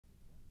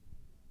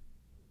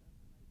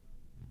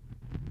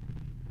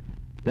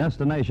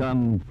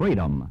Destination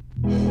Freedom.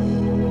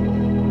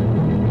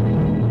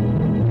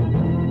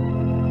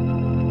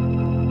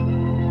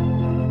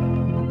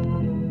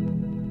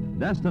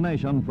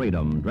 Destination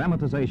Freedom,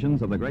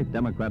 dramatizations of the great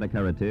democratic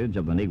heritage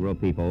of the Negro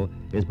people,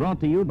 is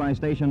brought to you by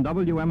station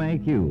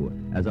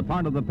WMAQ as a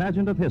part of the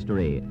pageant of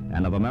history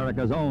and of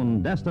America's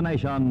own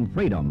Destination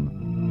Freedom.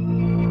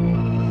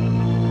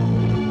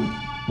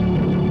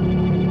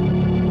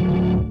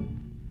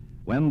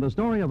 When the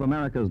story of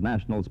America's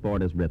national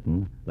sport is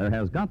written, there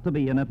has got to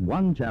be in it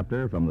one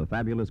chapter from the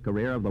fabulous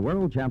career of the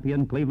world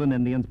champion Cleveland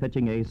Indians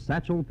pitching ace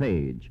Satchel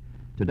Paige.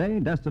 Today,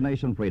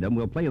 Destination Freedom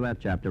will play that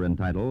chapter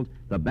entitled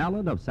The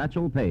Ballad of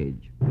Satchel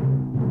Paige.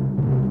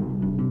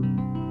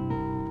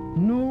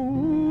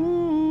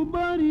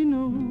 Nobody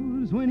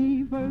knows when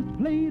he first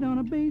played on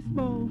a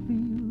baseball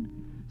field.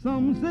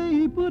 Some say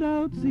he put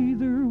out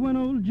Caesar when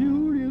old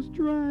Julius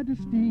tried to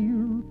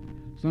steal.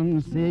 Some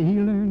say he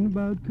learned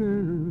about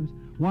curves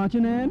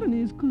watching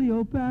Antony's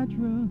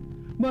Cleopatra.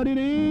 But it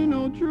ain't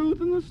no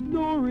truth in the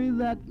story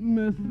that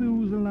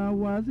Methuselah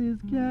was his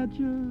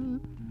catcher.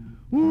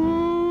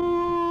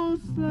 Oh,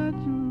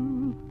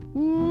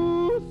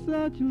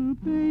 Satchel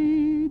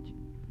Paige,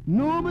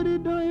 nobody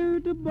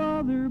dared to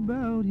bother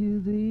about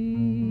his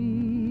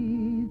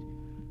age,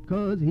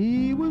 'cause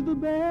he was the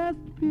best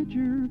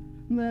pitcher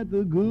that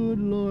the good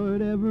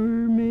Lord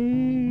ever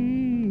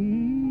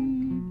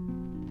made.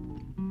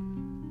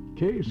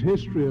 Case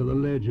history of the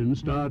legend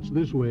starts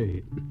this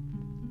way.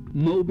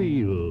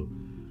 Mobile,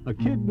 a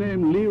kid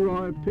named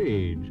Leroy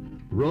Page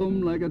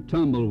roamed like a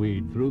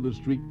tumbleweed through the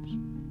streets.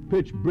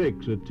 Pitched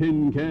bricks at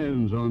tin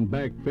cans on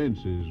back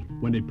fences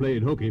when he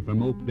played hooky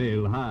from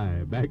Oakdale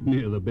High back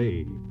near the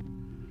bay.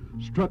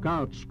 Struck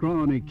out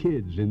scrawny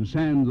kids in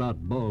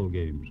sandlot ball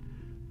games.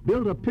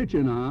 Built a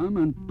pitching arm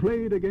and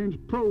played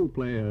against pro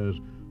players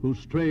who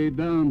strayed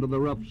down to the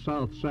rough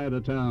south side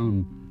of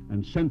town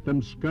and sent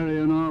them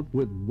scurrying off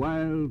with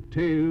wild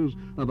tales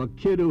of a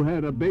kid who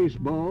had a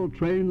baseball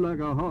trained like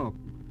a hawk.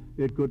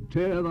 It could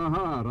tear the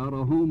heart out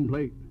of home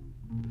plate.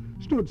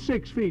 Stood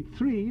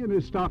 6'3" in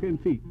his stocking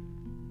feet.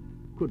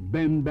 Could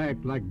bend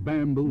back like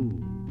bamboo,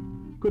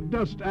 could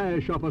dust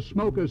ash off a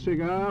smoker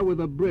cigar with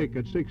a brick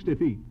at 60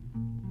 feet.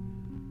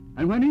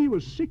 And when he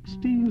was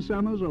 16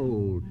 summers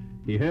old,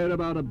 he heard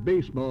about a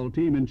baseball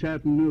team in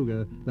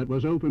Chattanooga that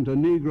was open to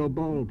Negro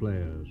ball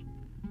players.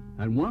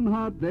 And one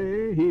hot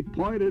day, he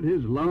pointed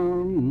his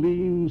long,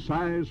 lean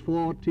size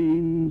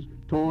 14s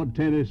toward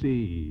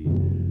Tennessee.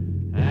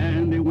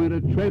 And he went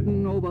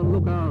a-treading over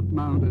Lookout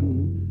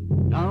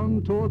Mountain,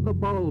 down toward the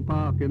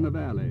ballpark in the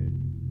valley.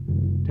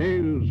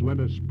 Tales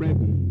went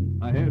a-spreading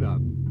ahead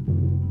of him.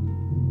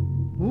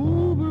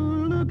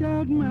 Over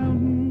Lookout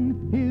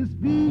Mountain, his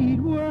feet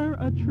were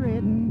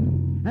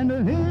a-treading, and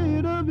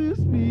ahead of his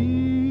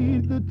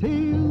feet, the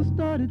tales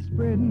started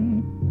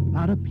spreading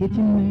about a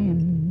pitching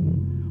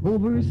man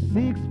over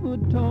 6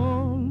 foot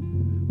tall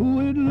who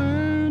had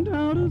learned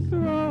how to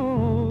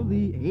throw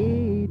the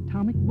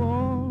atomic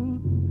ball.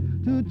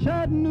 To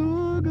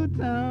Chattanooga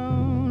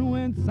town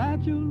went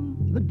Satchel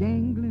the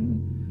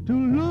gangling. To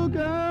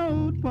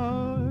Lookout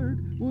Park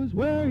was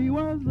where he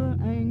was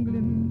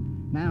a-angling.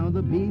 Now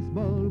the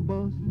baseball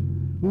boss,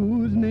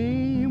 whose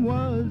name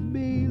was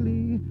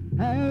Bailey,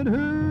 had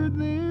heard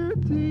their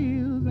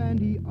tales, and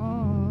he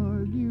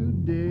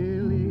argued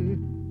daily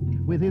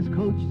with his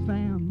coach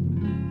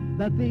Sam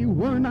that they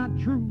were not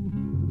true.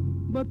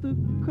 But the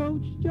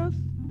coach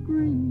just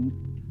grinned.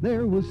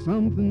 There was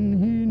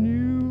something he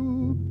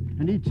knew.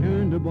 And he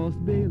turned to Boss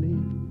Bailey,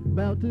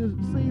 about to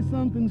say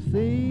something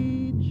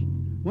sage,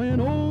 when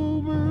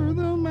over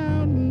the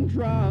mountain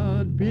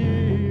trod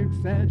big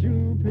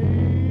Satchel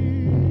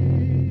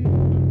Paige.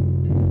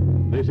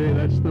 They say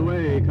that's the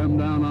way he come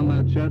down on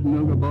that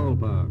Chattanooga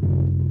ballpark.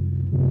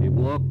 He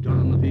walked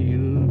on the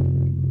field,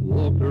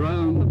 walked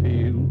around the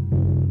field,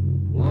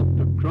 walked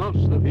across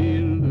the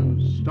field,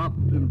 and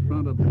stopped in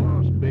front of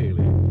Boss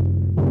Bailey.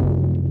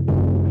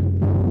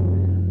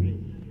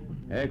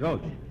 Hey,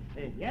 Coach.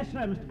 Yes, sir,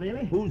 Mr.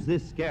 Bailey. Who's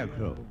this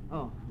scarecrow?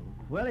 Oh,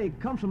 well, he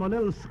comes from a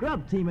little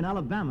scrub team in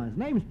Alabama. His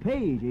name's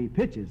Paige. He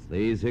pitches.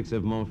 These hicks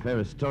have more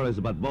fair stories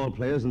about ball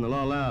players than the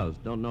law allows.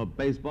 Don't know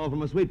baseball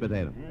from a sweet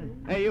potato.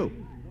 Hey, you.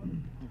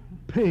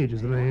 Page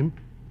is the name.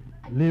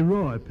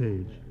 Leroy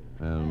Page.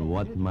 And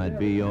what might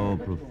be your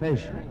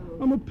profession?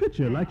 I'm a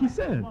pitcher, like he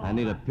said. I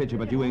need a pitcher,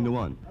 but you ain't the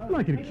one.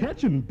 I can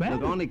catch and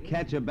bat. The only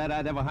catcher bat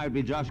I'd ever hired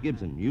would be Josh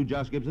Gibson. You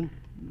Josh Gibson?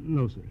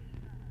 No, sir.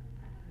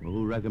 Well,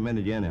 who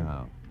recommended you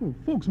anyhow? Oh,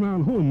 folks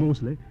around home,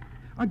 mostly.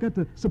 I got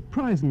the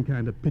surprising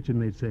kind of pitching,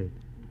 they'd say.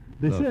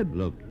 They said...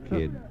 Look,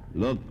 kid.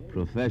 Look,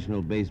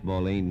 professional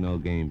baseball ain't no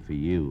game for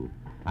you.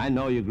 I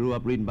know you grew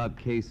up reading about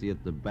Casey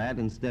at the bat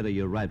instead of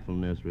your rightful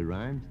nursery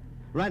rhymes.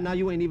 Right now,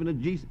 you ain't even a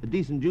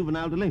decent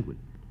juvenile delinquent.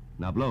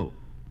 Now, blow.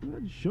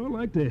 I'd sure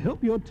like to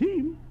help your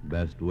team.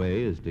 Best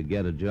way is to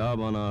get a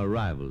job on our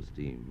rivals'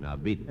 team. Now,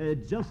 beat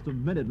it. Just a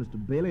minute, Mr.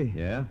 Bailey.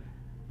 Yeah?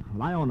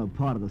 Well, I own a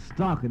part of the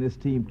stock in this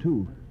team,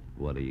 too.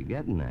 What are you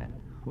getting at?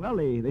 Well,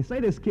 they say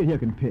this kid here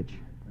can pitch.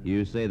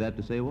 You say that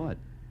to say what?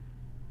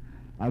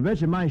 I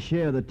bet you my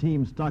share of the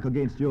team's stock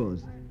against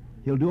yours.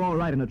 He'll do all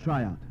right in a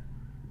tryout.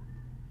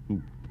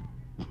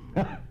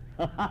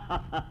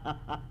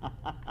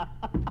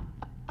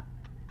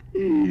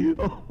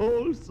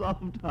 Oh,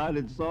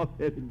 soft-hearted,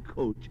 soft-headed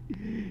coach.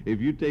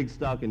 If you take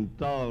stock in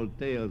tall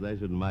tales, I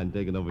shouldn't mind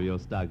taking over your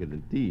stock in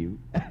the team.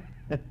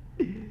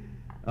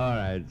 All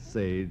right,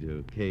 Sage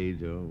or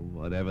Cage or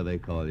whatever they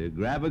call you.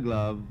 Grab a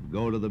glove,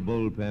 go to the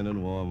bullpen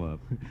and warm up.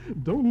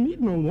 Don't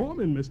need no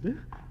warming,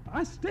 mister.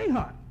 I stay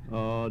hot.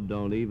 Oh,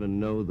 don't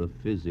even know the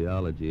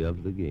physiology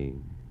of the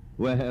game.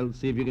 Well,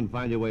 see if you can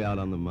find your way out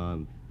on the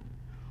mound.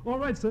 All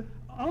right, sir.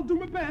 I'll do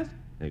my best.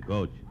 Hey,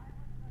 Coach,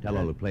 tell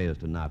all the players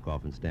to knock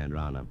off and stand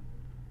around. I'm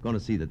going to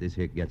see that this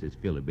Hick gets his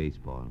fill of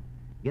baseball.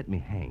 Get me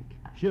Hank.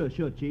 Sure,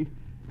 Chief.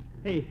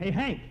 Hey,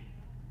 Hank.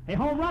 Hey,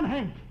 home run,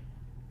 Hank.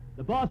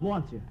 The boss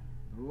wants you.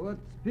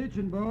 What's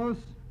pitching, boss?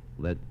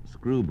 That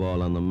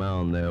screwball on the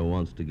mound there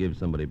wants to give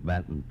somebody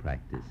batting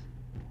practice.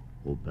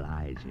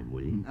 Oblige him,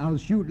 will you? I'll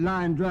shoot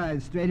line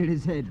drives straight at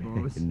his head,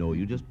 boss. No,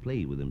 you just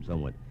play with him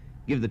somewhat.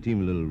 Give the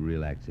team a little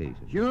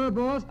relaxation. Sure,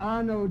 boss.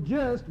 I know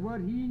just what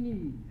he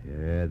needs.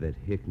 Yeah, that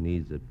Hick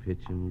needs a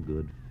pitching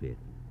good fit.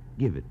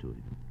 Give it to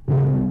him.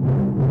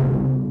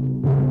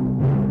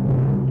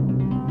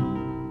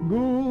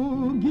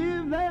 Go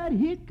give that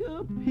Hick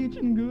a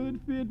pitching good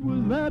fit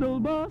was that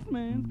old boss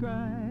man's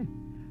cry.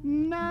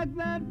 Knock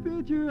that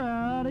pitcher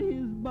out of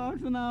his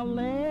box and I'll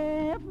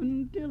laugh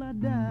until I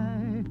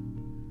die.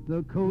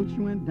 The coach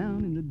went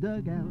down in the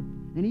dugout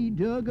and he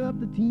dug up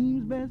the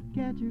team's best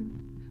catcher.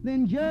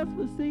 Then just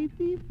for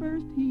safety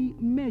first he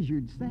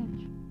measured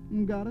Satch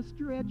and got a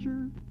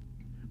stretcher.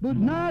 But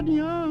not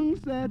young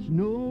Satch,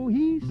 no,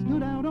 he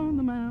stood out on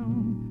the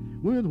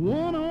mound with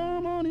one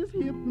arm on his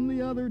hip and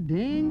the other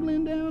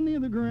dangling down near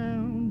the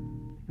ground.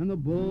 And the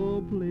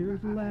ball players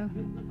laughed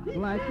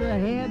like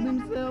they had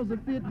themselves a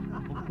fit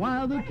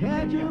while the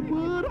catcher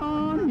put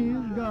on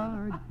his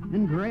guard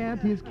and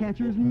grabbed his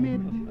catcher's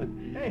mitt.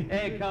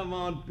 Hey, come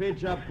on,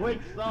 pitch up quick,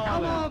 Saul.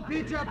 Come on,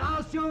 pitch up.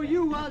 I'll show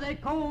you why they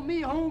call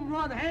me Home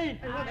Run Hank.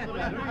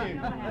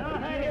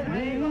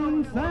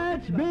 Then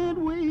Satch bent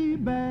way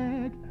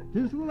back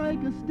just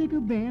like a stick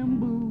of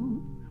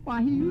bamboo.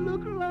 Why, he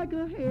looked like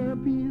a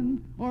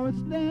hairpin or a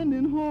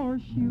standing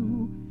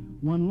horseshoe.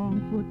 One long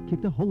foot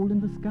kicked a hole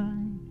in the sky,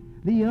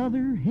 the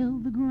other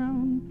held the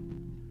ground.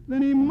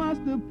 Then he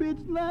must have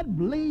pitched that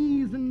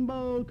blazing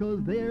ball,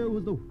 'cause there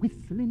was a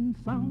whistling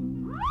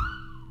sound.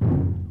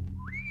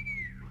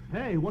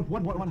 Hey, what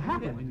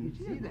happened?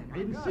 I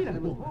didn't see that.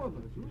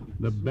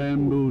 The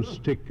bamboo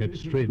stick had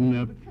straightened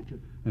up,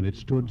 and it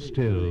stood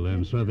still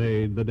and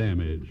surveyed the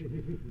damage.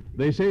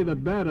 They say the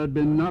bat had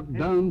been knocked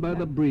down by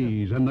the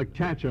breeze, and the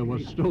catcher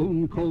was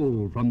stone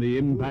cold from the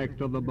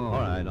impact of the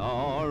ball.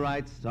 All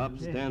right, stop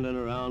standing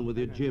around with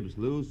your jibs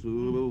loose.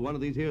 One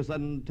of these here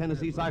sudden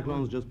Tennessee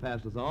cyclones just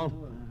passed us all.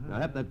 Now,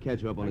 help that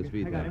catcher up on his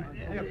feet there.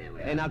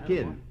 Hey, now,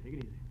 kid,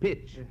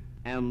 pitch.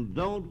 And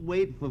don't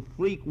wait for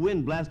freak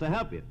wind blast to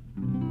help you.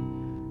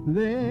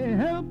 They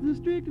helped the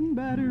stricken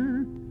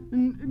batter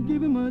and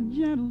give him a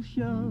gentle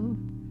shove.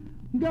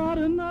 Got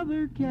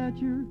another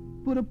catcher,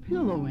 put a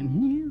pillow in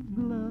his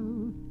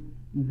glove.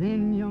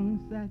 Then young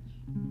Satch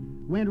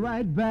went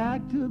right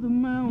back to the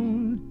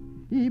mound.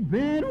 He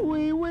bent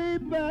way, way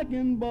back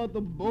and brought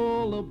the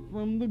ball up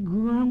from the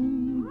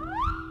ground.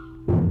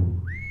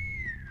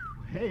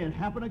 Hey, it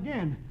happened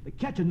again. The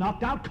catcher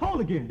knocked out Cole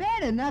again.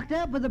 Better knocked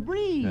out by the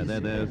breeze.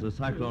 There's a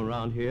cyclone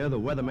around here. The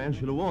weatherman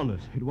should have warned us.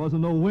 It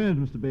wasn't no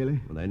wind, Mr.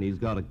 Bailey. Well, then he's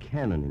got a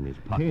cannon in his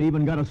He pocket. ain't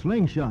even got a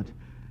slingshot.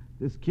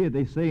 This kid,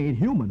 they say, ain't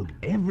human.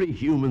 Every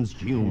human's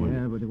human.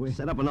 Yeah, but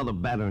Set up another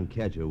batter and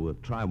catcher. We'll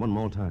try one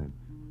more time.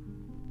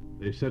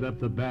 They set up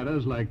the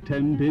batters like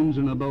 10 pins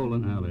in a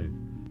bowling alley,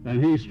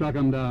 and he struck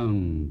 'em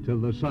down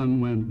till the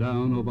sun went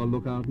down over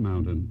Lookout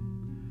Mountain.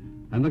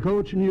 And the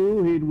coach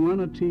knew he'd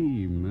won a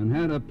team and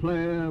had a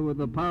player with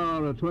the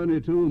power of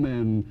 22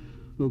 men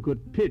who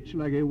could pitch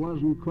like he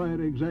wasn't quite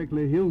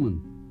exactly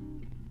human.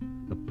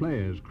 The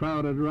players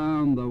crowded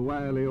round the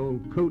wily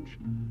old coach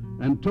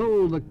and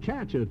told the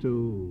catcher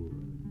to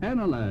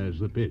analyze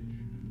the pitch.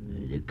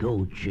 The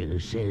coach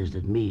says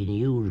that me and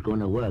you's going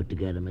to work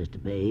together,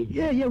 Mr. Page.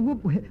 Yeah,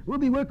 we'll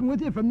be working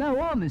with you from now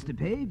on, Mr.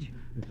 Page.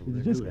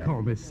 Just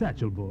call me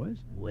Satchel, boys.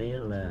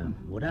 Well,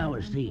 what I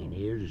was seeing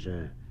is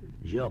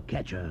your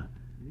catcher,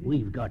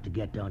 we've got to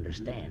get to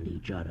understand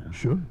each other.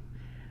 Sure.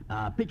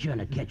 Pitcher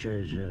and a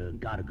catcher's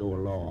got to go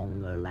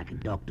along like a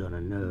doctor and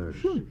a nurse.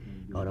 Sure.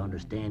 Got to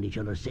understand each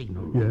other's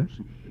signals. Yes.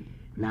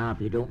 Now,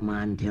 if you don't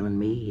mind telling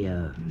me,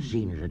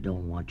 seeing as I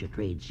don't want your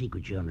trade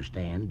secrets, you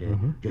understand,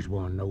 just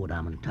want to know what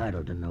I'm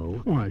entitled to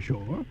know. Why,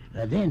 sure.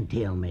 Then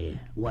tell me,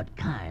 what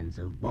kinds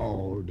of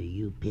ball do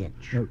you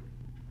pitch?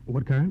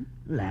 What kind?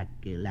 Like,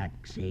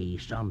 say,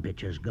 some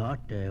pitchers got,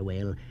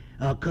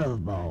 a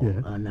curveball,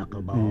 Yeah. a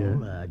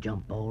knuckleball, Yeah. a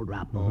jump ball,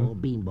 drop ball,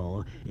 bean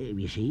ball,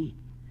 you see?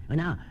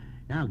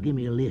 Now give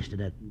me a list of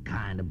the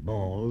kind of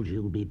balls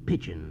you'll be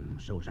pitching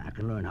so I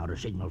can learn how to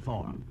signal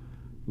for 'em.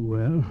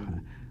 Well,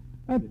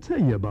 I'll tell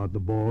you about the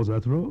balls I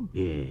throw.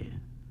 Yeah.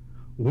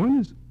 One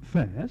is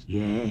fast.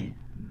 Yeah.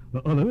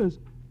 The other is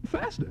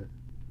faster.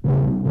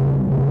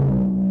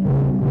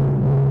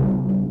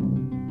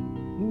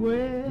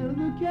 Well,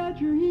 the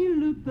catcher, he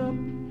looked up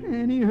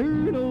and he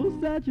heard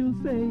old Satchel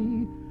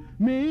say,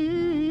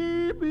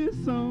 maybe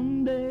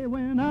someday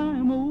when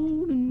I'm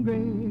old and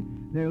gray,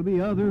 there'll be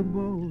other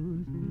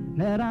balls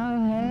that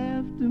I'll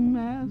have to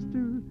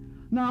master.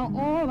 Now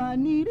all I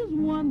need is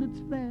one that's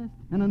fast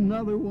and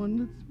another one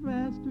that's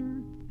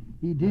faster.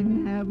 He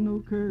didn't have no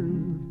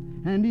curve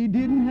and he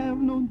didn't have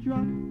no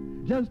drop,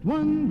 just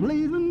one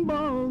blazing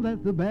ball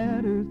that the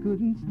batters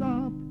couldn't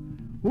stop.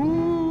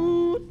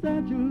 Oh,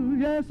 Satchel,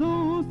 yes,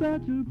 oh,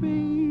 Satchel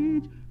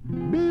Paige,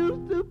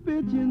 built to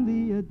pitch in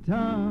the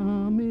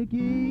atomic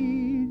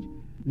age.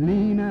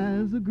 Lean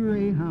as a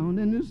greyhound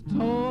and as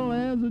tall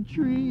as a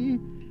tree,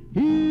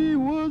 he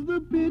was the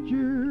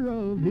pitcher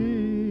of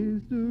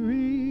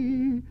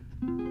history.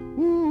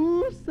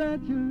 Oh,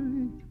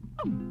 Satchel,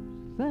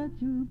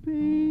 Satchel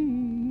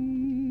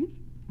Paige.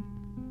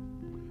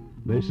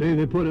 They say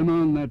they put him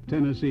on that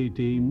Tennessee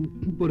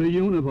team, put a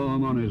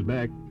uniform on his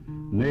back,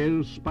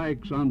 nailed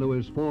spikes onto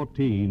his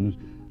 14s,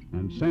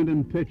 and sent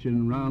him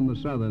pitching round the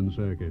Southern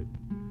Circuit.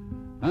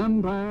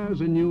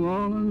 Umpires in New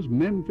Orleans,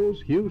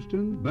 Memphis,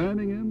 Houston,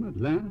 Birmingham,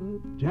 Atlanta,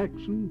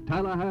 Jackson,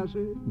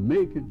 Tallahassee,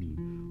 Macon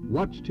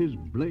watched his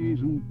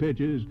blazing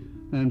pitches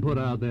and put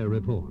out their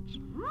reports.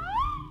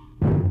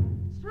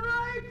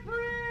 Strike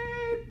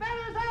three,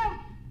 batters out!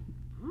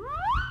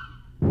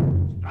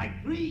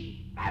 Strike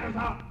three, batters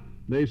out!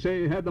 They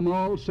say he had them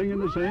all singing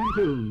the same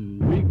tune,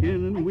 week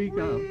in and week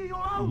out,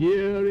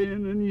 year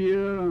in and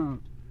year out.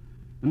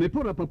 And they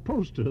put up a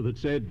poster that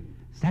said,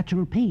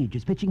 Satchel Paige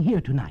is pitching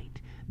here tonight.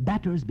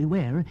 Batters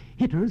beware,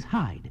 hitters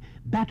hide.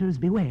 Batters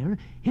beware,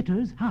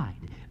 hitters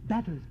hide.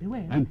 Batters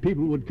beware. And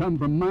people would come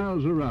from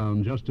miles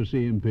around just to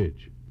see him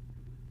pitch.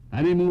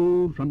 And he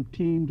moved from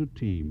team to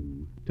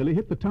team till he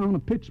hit the town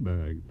of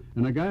Pittsburgh,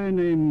 and a guy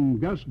named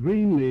Gus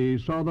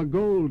Greenlee saw the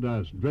gold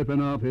dust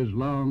dripping off his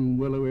long,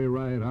 willowy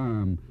right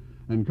arm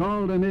and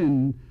called him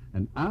in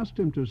and asked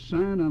him to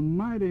sign a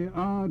mighty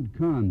odd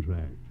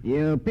contract.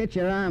 You pitch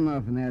your arm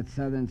off in that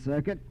Southern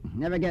Circuit,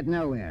 never get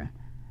nowhere.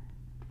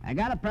 I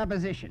got a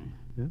proposition.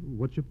 Yeah,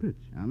 what's your pitch?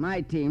 On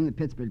my team, the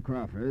Pittsburgh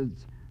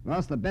Crawfords,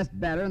 lost the best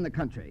batter in the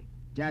country,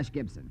 Josh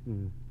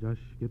Gibson. Josh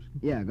Gibson?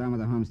 Yeah, gone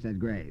with the Homestead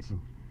Grays. Oh.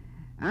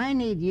 I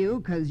need you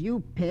because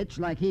you pitch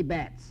like he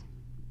bats.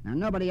 Now,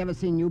 nobody ever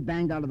seen you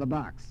banged out of the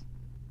box.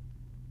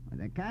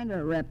 With the kind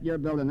of rep you're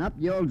building up,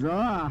 you'll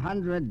draw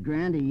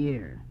 $100,000 a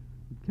year.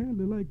 I'd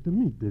kind of like to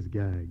meet this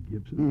guy,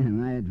 Gibson. Yeah,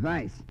 my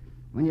advice.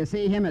 When you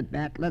see him at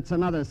bat, let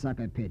some other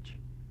sucker pitch.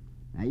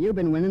 Now, you've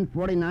been winning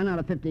 49 out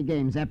of 50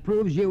 games. That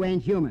proves you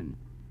ain't human.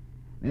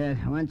 But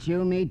once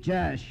you meet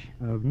Josh...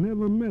 I've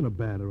never met a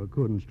batter who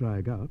couldn't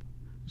strike out,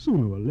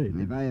 sooner or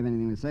later. If I have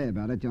anything to say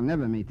about it, you'll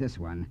never meet this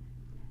one.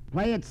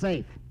 Play it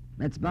safe.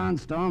 Let's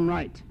barnstorm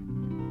right.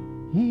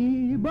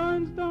 He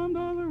barnstormed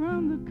all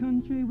around the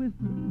country with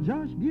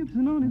Josh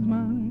Gibson on his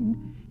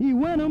mind. He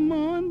went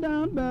mowing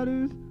down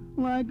batters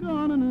like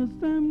on an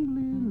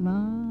assembly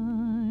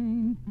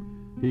line.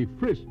 He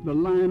frisked the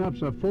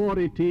lineups of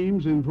 40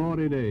 teams in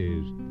 40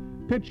 days,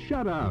 pitched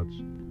shutouts,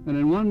 and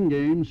in one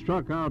game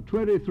struck out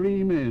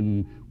 23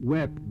 men,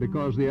 wept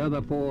because the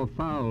other 4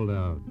 fouled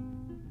out.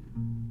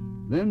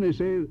 Then they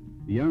say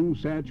young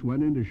Satch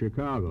went into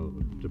Chicago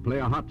to play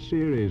a hot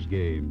series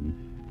game,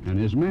 and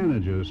his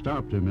manager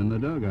stopped him in the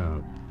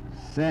dugout.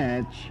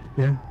 Satch.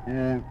 Yeah?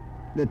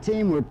 The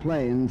team we're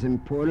playing's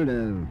imported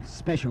a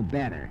special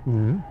batter.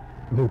 Yeah?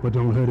 I hope I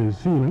don't hurt his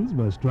feelings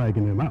by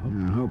striking him out.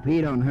 I hope he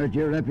don't hurt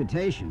your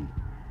reputation.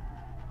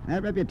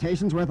 That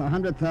reputation's worth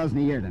 $100,000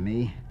 a year to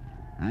me.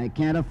 I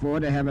can't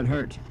afford to have it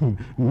hurt. Me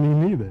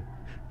neither.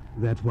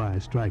 That's why I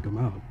strike him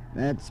out.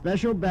 That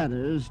special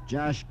batter's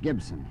Josh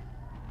Gibson.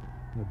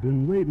 I've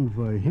been waiting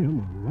for him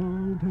a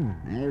long time.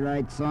 They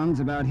write songs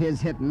about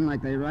his hitting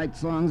like they write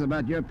songs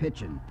about your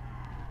pitching.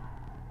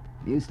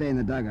 You stay in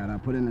the dugout. I'll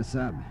put in a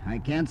sub. I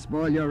can't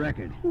spoil your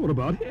record. What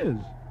about his?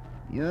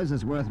 Yours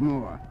is worth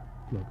more.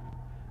 Look,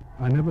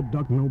 I never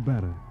ducked no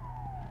batter.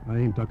 I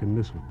ain't ducking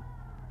this one.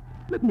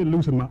 Let me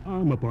loosen my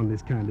arm up on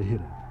this kind of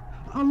hitter.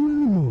 A little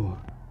more.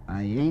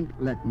 I ain't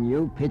letting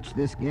you pitch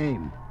this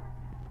game.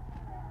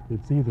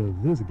 It's either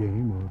this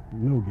game or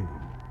no game.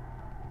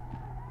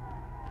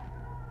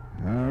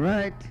 All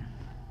right.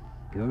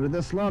 Go to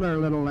the slaughter,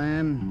 little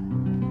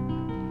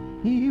lamb.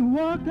 He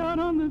walked out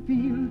on the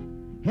field,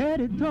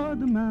 headed toward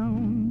the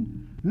mound.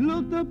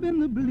 Looked up in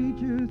the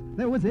bleachers,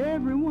 there was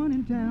everyone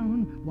in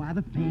town. Why,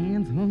 the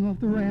fans hung off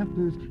the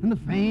rafters, and the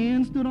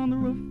fans stood on the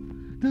roof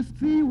to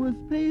see was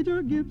Page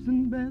or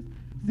Gibson best.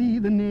 See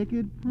the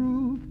naked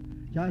proof.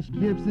 Josh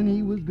Gibson,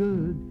 he was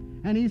good,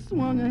 and he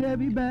swung a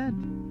heavy bat.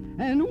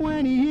 And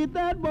when he hit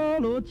that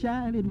ball, oh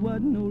child, it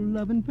wasn't no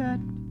loving pat.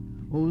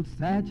 Old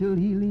Satchel,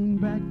 he leaned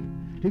back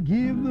to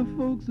give the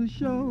folks a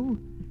show,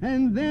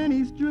 and then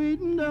he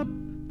straightened up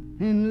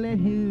and let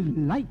his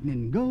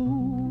lightning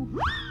go.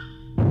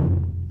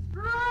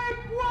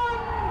 Strike one!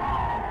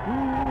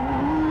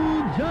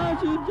 Oh,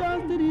 Josh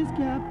adjusted his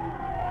cap,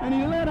 and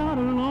he let out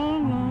a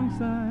long, long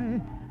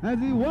sigh. as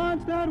he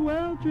watched that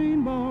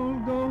well-trained ball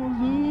go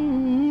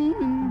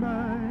zooming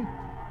by.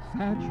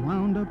 Satch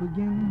wound up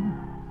again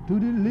to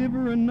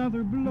deliver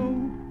another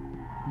blow.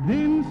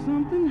 Then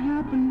something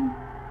happened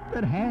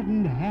that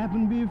hadn't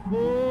happened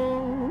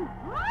before.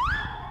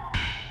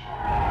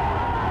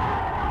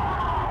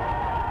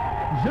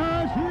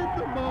 Josh hit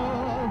the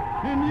ball,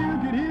 and you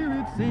could hear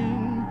it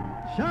sing,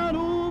 shot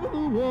over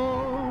the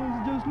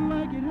walls just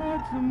like it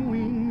had some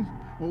wings.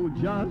 Oh,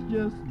 Josh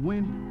just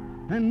went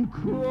and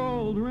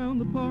crawled around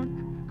the park,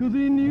 'cause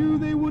he knew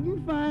they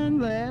wouldn't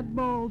find that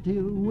ball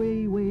till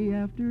way, way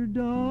after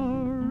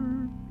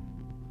dark.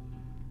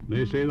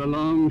 They say the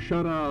long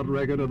shutout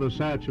record of the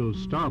Satchel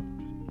stopped,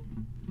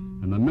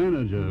 and the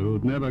manager,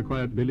 who'd never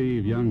quite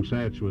believed young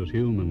Satch was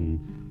human,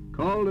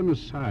 called him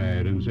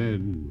aside and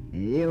said,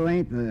 You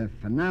ain't the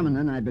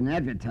phenomenon I've been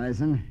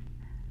advertising.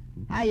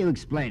 How you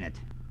explain it?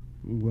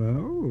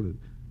 Well,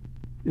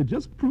 it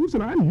just proves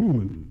that I'm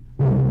human.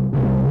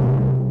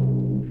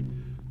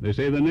 They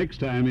say the next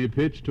time he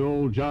pitched to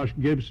old Josh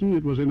Gibson,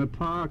 it was in a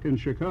park in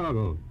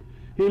Chicago.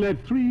 He let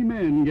 3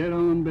 men get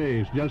on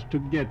base just to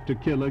get to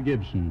Killer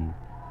Gibson.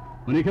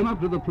 When he came up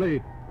to the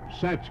plate,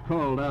 Satch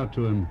called out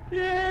to him,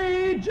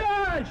 Hey,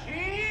 Josh!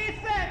 Hey,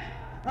 Satch!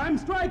 I'm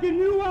striking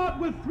you out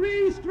with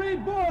 3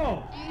 straight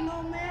balls. Ain't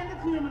no man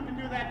that's human can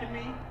do that to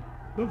me.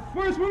 The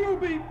first one will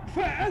be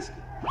fast.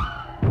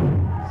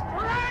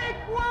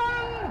 Strike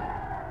 1!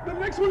 The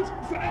next one's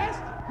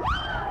fast.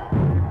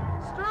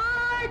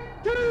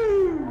 Strike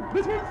 2!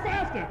 This one's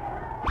faster.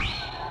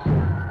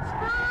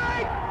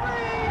 Strike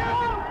 3!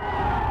 Out!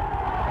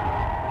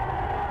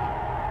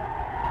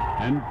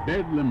 and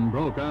bedlam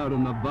broke out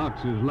in the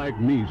boxes like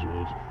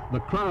measles. The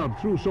crowd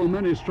threw so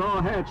many straw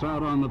hats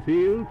out on the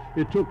field,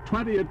 it took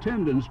 20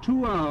 attendants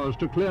 2 hours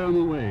to clear them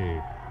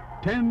away.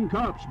 10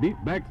 cops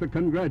beat back the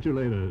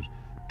congratulators.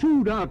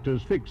 2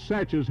 doctors fixed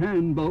Satch's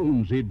hand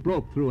bones he'd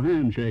broke through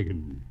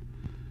handshaking.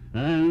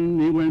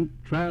 And he went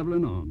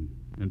traveling on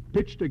and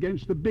pitched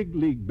against the big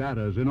league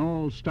batters in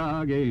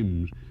all-star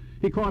games.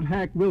 He caught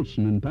Hack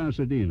Wilson in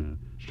Pasadena,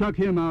 struck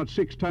him out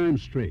 6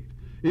 times straight.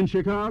 In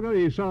Chicago,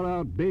 he sought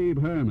out Babe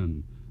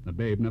Herman. The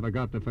Babe never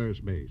got to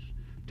first base.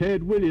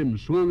 Ted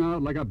Williams swung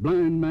out like a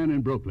blind man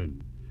in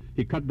Brooklyn.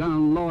 He cut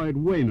down Lloyd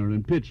Wainer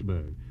in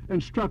Pittsburgh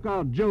and struck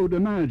out Joe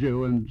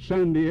DiMaggio in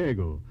San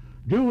Diego,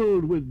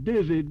 dueled with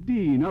Dizzy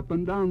Dean up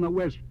and down the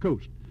West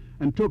Coast,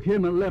 and took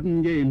him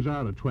 11 games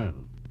out of 12.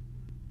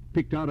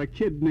 Picked out a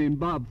kid named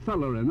Bob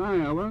Feller in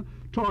Iowa,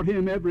 taught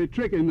him every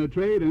trick in the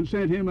trade, and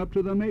sent him up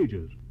to the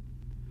majors.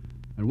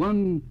 And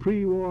one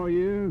pre-war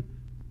year,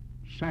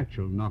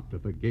 Satchel knocked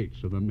at the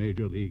gates of the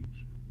major leagues.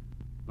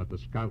 But the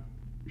scout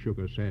shook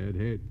a sad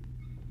head.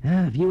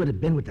 If you would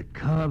have been with the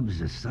Cubs,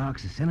 the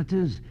Sox, the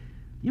Senators,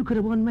 you could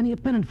have won many a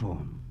pennant for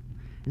 'em.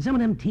 And some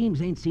of them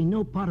teams ain't seen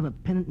no part of a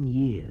pennant in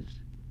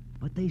years.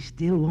 But they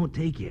still won't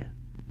take you.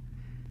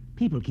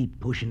 People keep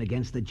pushing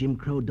against the Jim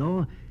Crow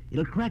door.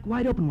 It'll crack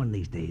wide open one of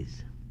these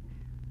days.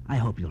 I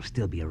hope you'll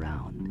still be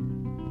around.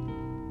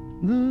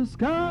 The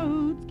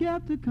scouts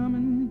kept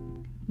a-comin',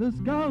 the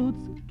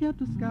scouts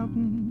kept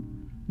a-scoutin'.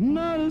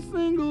 Not a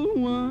single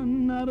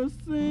one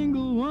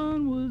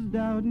was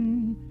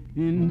doubting.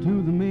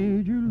 Into the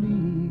major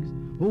leagues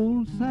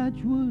old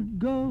Satch would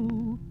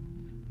go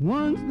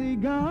once they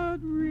got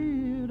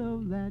rid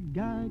of that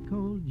guy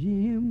called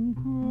Jim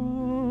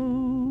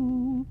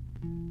Crow.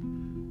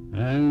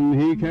 And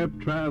he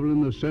kept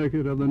traveling the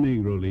circuit of the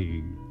Negro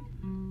League.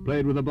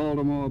 Played with the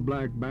Baltimore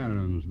Black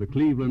Barons, the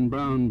Cleveland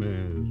Brown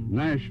Bears,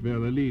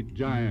 Nashville Elite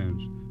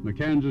Giants, the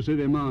Kansas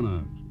City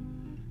Monarchs.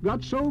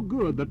 Got so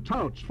good that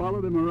touts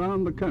followed him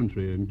around the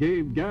country and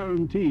gave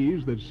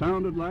guarantees that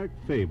sounded like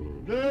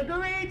fables. The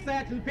great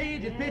Satchel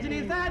Paige is pitching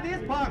inside this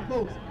park,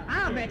 folks.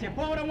 I'll bet you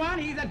 4-1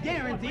 he's a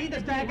guaranteed to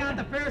strike out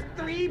the first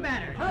 3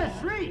 batters. First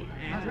 3?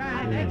 That's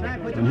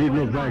right. Put And he'd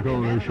look back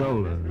over his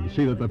shoulder and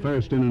see that the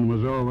first inning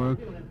was over,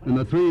 and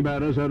the 3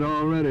 batters had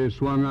already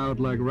swung out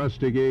like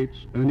rusty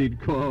gates, and he'd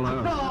call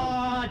out.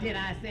 Oh, did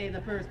I say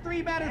the first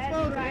 3 batters,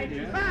 folks?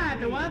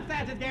 5-1,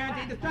 Satch is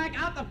guaranteed to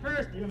strike out the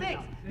first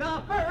 6.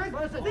 The first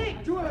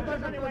 6.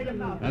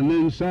 And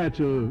then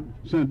Satchel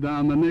sent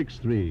down the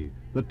next 3.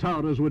 The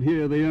touters would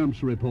hear the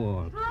umps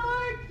report.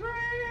 Strike 3,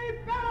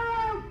 batter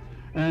out!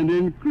 And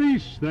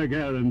increase the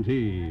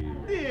guarantee.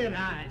 Did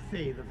I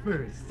say the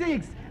first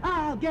 6?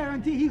 I'll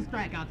guarantee he'll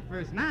strike out the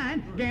first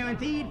 9.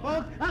 Guaranteed,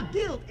 folks. A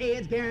gilt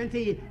edge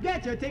guarantee.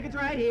 Get your tickets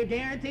right here.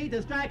 Guaranteed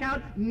to strike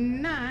out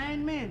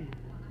 9 men.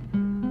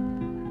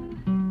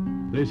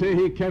 They say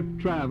he kept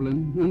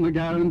traveling, and the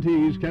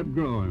guarantees kept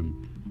growing.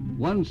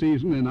 One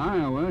season in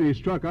Iowa, he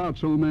struck out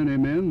so many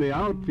men, the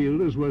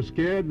outfielders were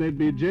scared they'd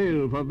be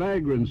jailed for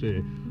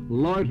vagrancy,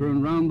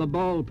 loitering round the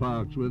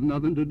ballparks with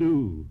nothing to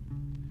do.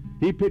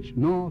 He pitched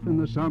north in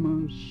the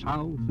summers,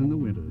 south in the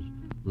winters,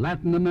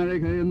 Latin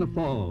America in the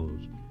falls.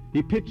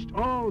 He pitched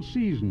all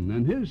season,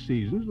 and his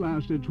seasons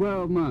lasted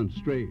 12 months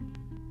straight.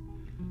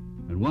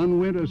 And one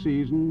winter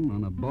season,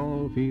 on a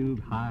ball field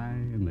high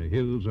in the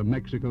hills of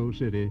Mexico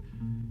City,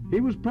 he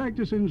was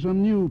practicing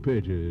some new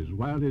pitches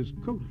while his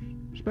coach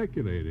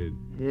speculated.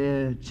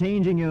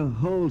 Changing your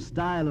whole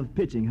style of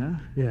pitching, huh?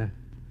 Yeah.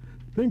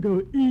 Think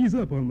I'll ease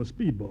up on my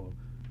speedball,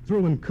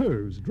 throwing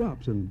curves,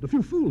 drops, and a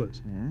few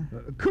foolers. Yeah?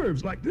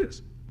 Curves like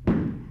this.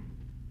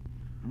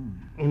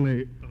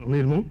 Only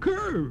it won't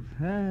curve.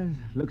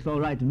 Looks all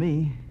right to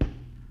me.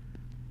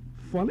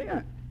 Funny,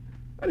 I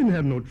didn't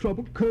have no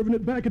trouble curving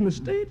it back in the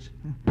States.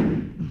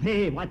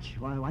 Hey, watch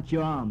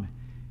your arm.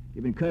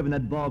 You've been curving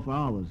that ball for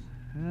hours.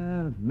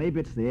 Maybe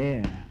it's the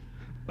air.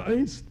 I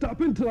ain't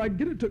stopping till I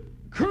get it to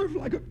curve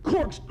like a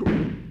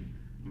corkscrew.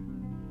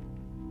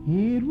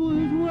 It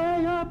was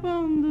way up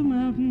on the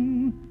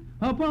mountain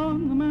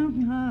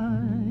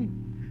high.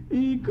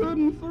 He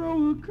couldn't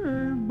throw a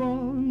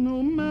curveball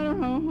no matter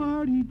how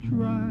hard he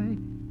tried.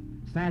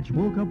 Satch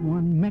woke up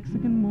one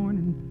Mexican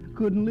morning,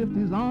 couldn't lift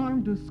his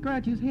arm to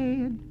scratch his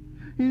head.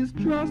 His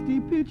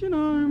trusty pitching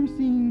arm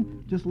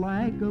seemed just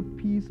like a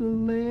piece of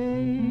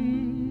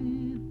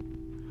lead.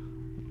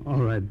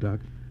 All right,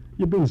 Doc.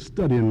 You've been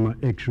studying my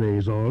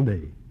x-rays all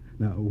day.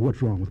 Now,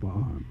 what's wrong with my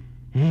arm?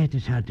 It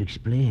is hard to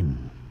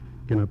explain.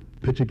 Can I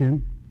pitch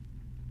again?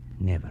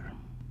 Never.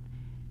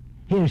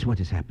 Here's what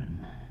has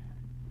happened.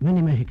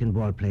 Many American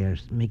ball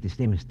players make the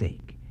same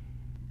mistake.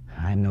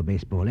 I'm no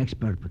baseball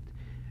expert, but,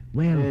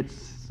 well...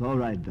 It's all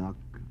right, Doc.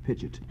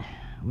 Pitch it.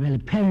 Well,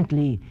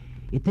 apparently,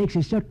 it takes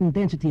a certain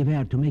density of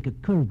air to make a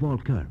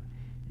curveball curve.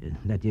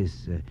 That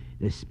is,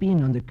 the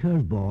spin on the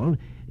curveball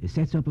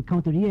sets up a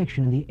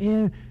counter-reaction in the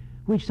air,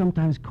 which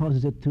sometimes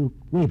causes it to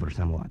waver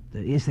somewhat.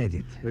 Is that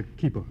it?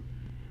 Keep on.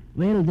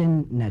 Well,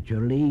 then,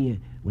 naturally,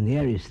 when the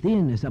air is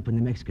thin, as up in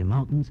the Mexican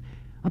mountains,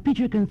 a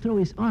pitcher can throw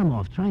his arm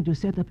off trying to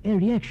set up air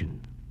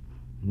reaction.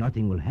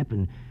 Nothing will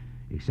happen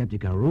except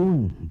it can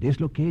ruin,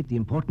 dislocate the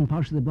important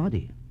parts of the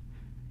body.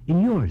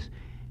 In yours,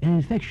 an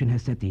infection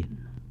has set in.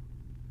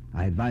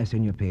 I advise,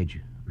 Senor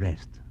Page,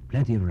 rest.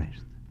 Plenty of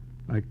rest.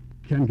 I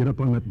can't get up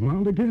on that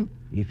mound again?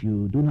 If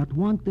you do not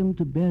want them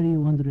to bury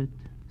you under it,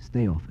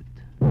 stay off it.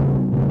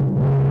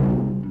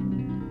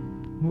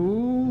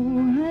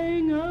 Oh,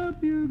 hang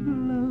up your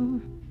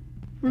glove.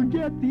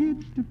 Forget the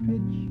itch to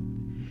pitch.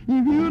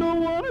 If you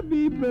don't want to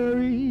be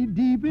buried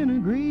deep in a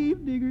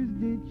grave digger's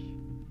ditch.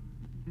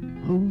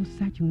 Oh,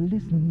 Satchel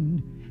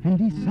listened, and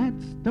he sat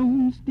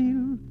stone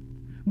still.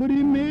 But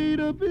he made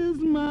up his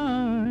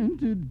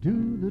mind to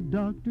do the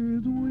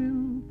doctor's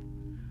will.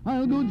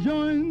 I'll go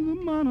join the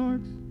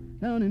Monarchs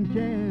down in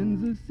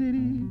Kansas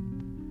City.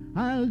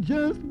 I'll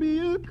just be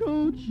a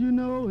coach, you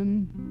know,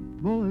 and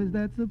boys,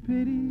 that's a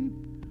pity.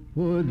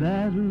 For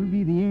that'll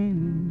be the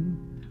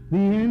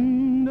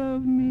end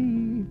of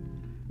me.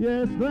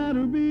 Yes,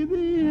 that'll be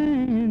the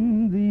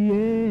end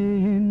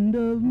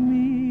of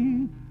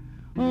me.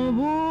 Of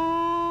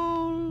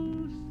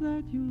old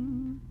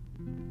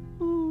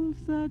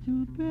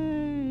Satchel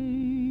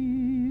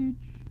Paige.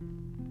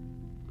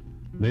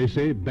 They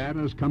say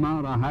batters come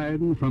out of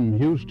hiding from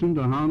Houston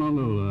to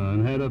Honolulu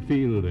and had a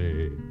field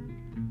day.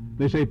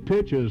 They say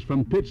pitchers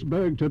from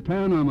Pittsburgh to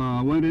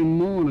Panama went in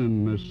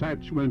mourning as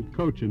Satch went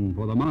coaching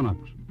for the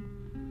Monarchs.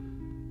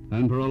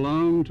 And for a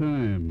long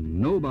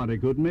time, nobody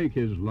could make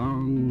his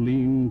long,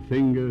 lean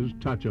fingers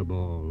touch a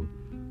ball.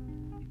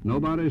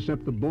 Nobody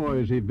except the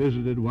boys he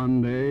visited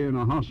one day in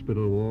a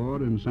hospital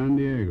ward in San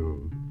Diego.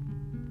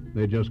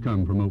 They'd just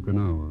come from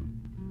Okinawa.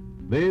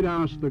 They'd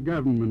asked the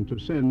government to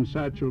send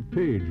Satchel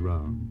Paige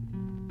round,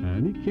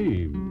 and he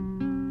came.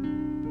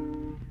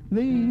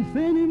 They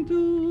sent him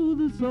to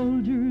the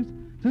soldiers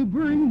to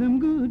bring them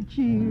good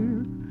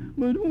cheer.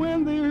 But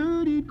when they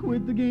heard he'd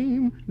quit the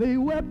game, they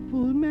wept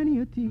full many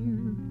a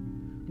tear.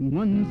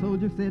 One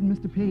soldier said,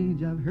 Mr.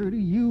 Paige, I've heard of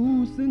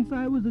you since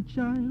I was a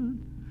child.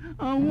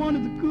 I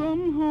wanted to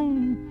come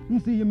home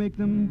and see you make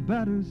them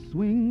batters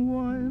swing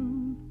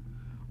wild.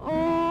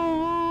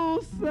 Oh,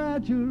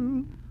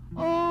 Satchel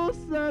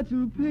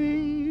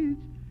Paige,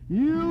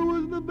 you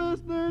was the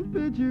best darn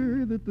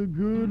pitcher that the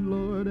good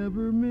Lord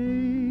ever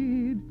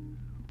made.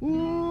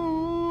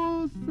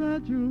 Oh,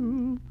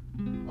 Satchel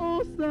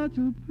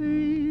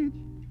Paige,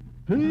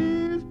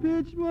 please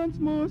pitch once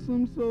more,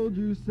 some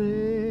soldiers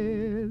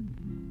said.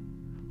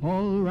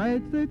 All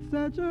right, said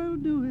Satch, I'll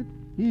do it,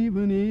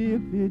 even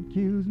if it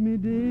kills me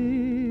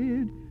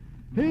dead.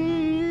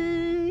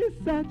 Hey,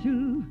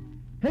 Satchel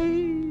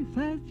Paige.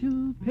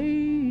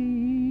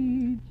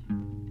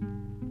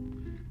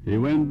 He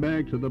went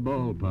back to the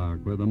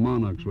ballpark where the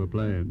Monarchs were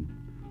playing,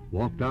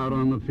 walked out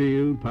on the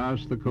field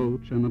past the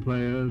coach and the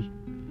players,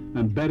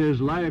 and bet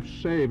his life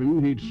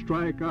saving he'd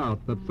strike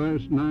out the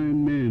first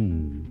 9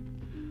 men.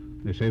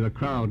 They say the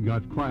crowd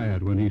got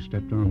quiet when he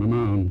stepped on the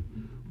mound.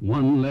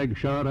 One leg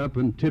shot up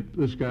and tipped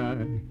the sky,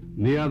 and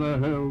the other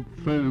held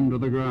firm to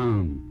the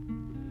ground.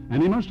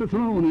 And he must have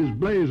thrown his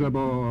blazer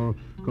ball,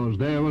 'cause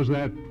there was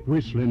that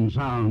whistling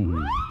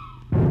sound.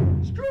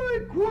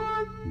 Strike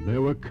one!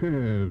 There were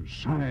curves,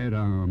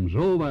 sidearms,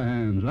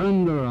 overhands,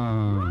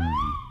 underarms.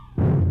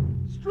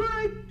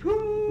 Strike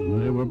two!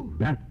 There were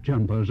back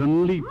jumpers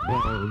and leap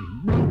balls,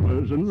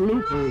 bumpers and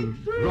loopers,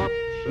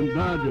 drops and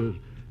dodges.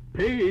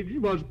 Paige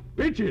was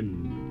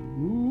pitching.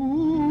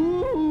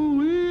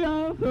 Ooh,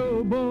 I throw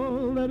a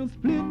ball that'll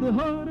split the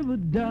heart of a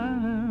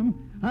dime.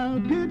 I'll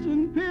pitch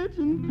and pitch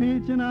and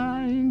pitch, and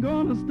I ain't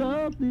gonna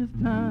stop this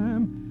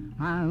time.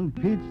 I'll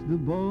pitch the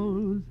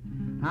balls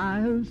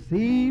I'll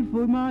saved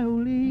for my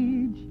old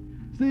age,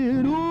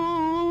 said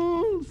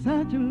old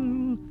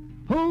Satchel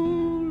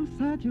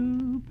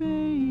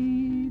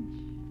Paige.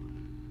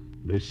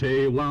 They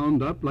say he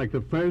wound up like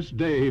the first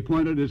day he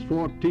pointed his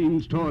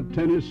 14s toward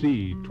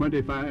Tennessee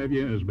 25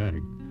 years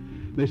back.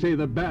 They say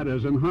the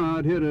batters and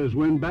hard hitters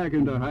went back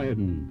into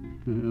hiding.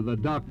 The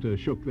doctor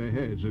shook their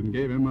heads and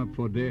gave him up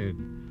for dead.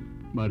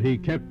 But he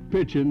kept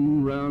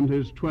pitching round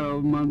his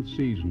 12-month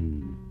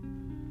season.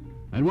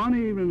 And one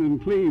evening in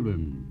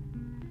Cleveland,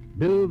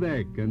 Bill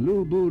Beck and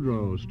Lou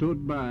Boudreau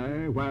stood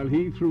by while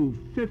he threw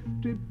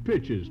 50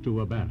 pitches to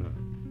a batter.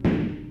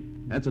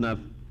 That's enough.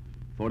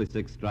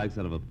 46 strikes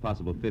out of a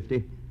possible 50.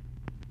 If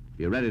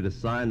you're ready to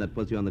sign, that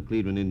puts you on the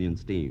Cleveland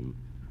Indians team.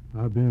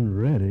 I've been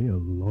ready a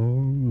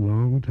long,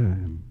 long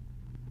time.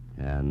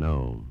 Yeah,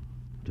 no.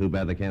 Too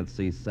bad they can't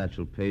see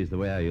Satchel Paige the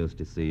way I used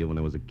to see you when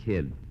I was a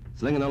kid.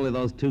 Slinging only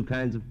those two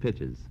kinds of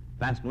pitches.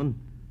 Fast one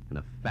and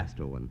a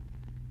faster one.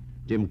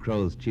 Jim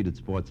Crow's cheated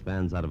sports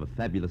fans out of a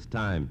fabulous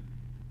time.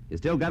 You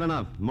still got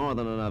enough, more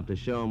than enough, to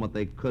show them what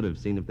they could have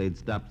seen if they'd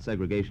stopped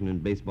segregation in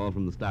baseball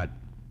from the start.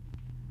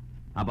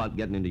 How about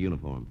getting into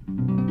uniform?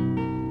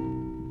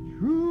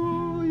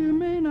 True, you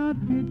may not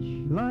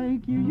pitch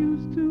like you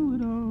used to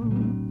at all,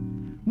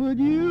 but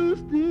you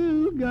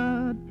still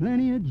got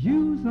plenty of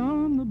juice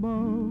on the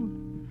ball.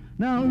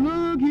 Now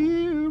look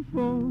here,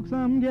 folks,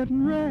 I'm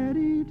getting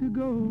ready to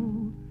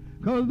go,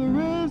 'cause the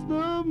rest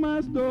of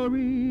my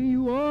story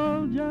you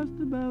all just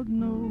about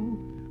know.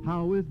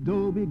 How with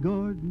Dobie,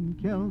 Gordon,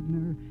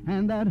 Keltner,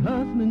 and that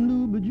hustling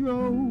Lou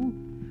Boudreau,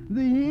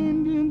 the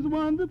Indians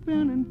won the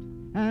pennant,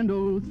 and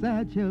old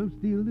Satchel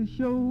steal the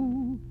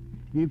show.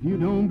 If you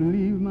don't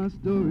believe my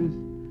stories,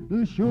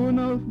 sure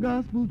enough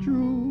gospel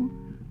true,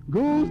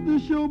 goes to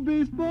show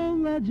baseball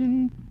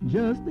legend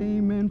just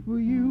ain't meant for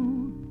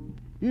you.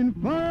 In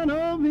front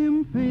of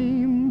him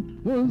fame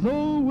was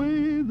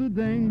always a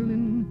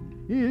dangling.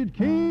 It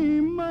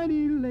came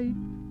mighty late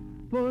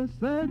for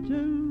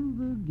Satchel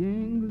the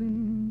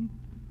gangling.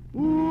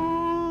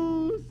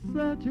 Oh,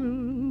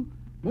 Satchel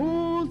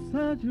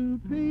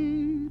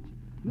Paige,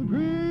 the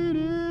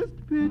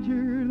greatest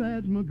pitcher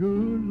that my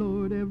good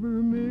Lord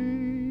ever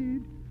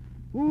made.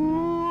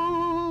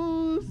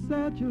 Oh,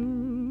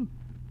 Satchel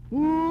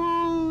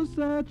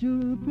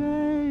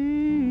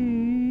Paige.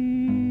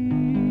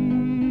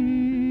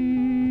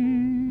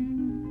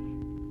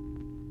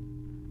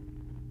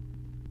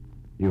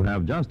 You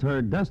have just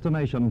heard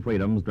Destination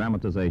Freedom's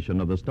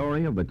dramatization of the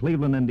story of the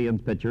Cleveland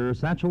Indians pitcher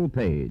Satchel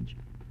Paige.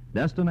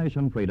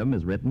 Destination Freedom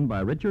is written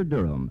by Richard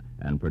Durham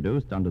and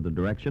produced under the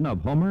direction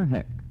of Homer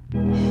Heck.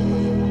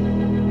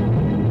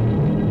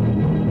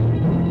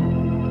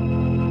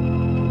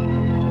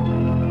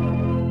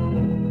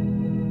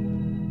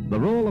 The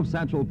role of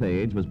Satchel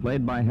Paige was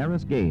played by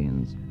Harris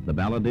Gaines. The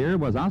balladeer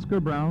was Oscar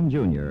Brown,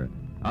 Jr.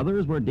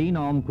 Others were Dean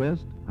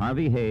Olmquist,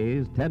 Harvey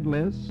Hayes, Ted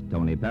Liss,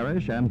 Tony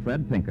Parrish, and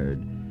Fred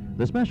Pinkard.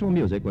 The special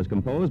music was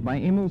composed by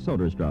Emil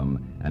Soderstrom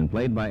and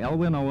played by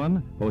Elwyn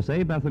Owen,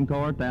 Jose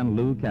Bethancourt, and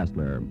Lou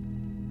Kessler.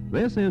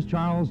 This is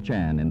Charles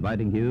Chan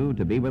inviting you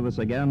to be with us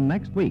again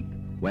next week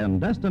when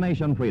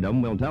Destination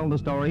Freedom will tell the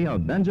story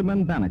of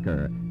Benjamin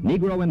Banneker,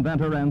 Negro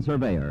inventor and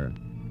surveyor.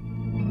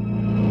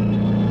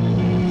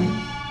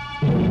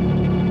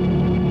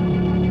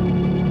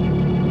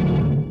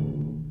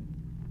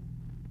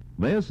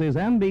 This is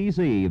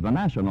NBC, the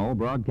national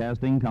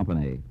broadcasting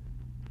company.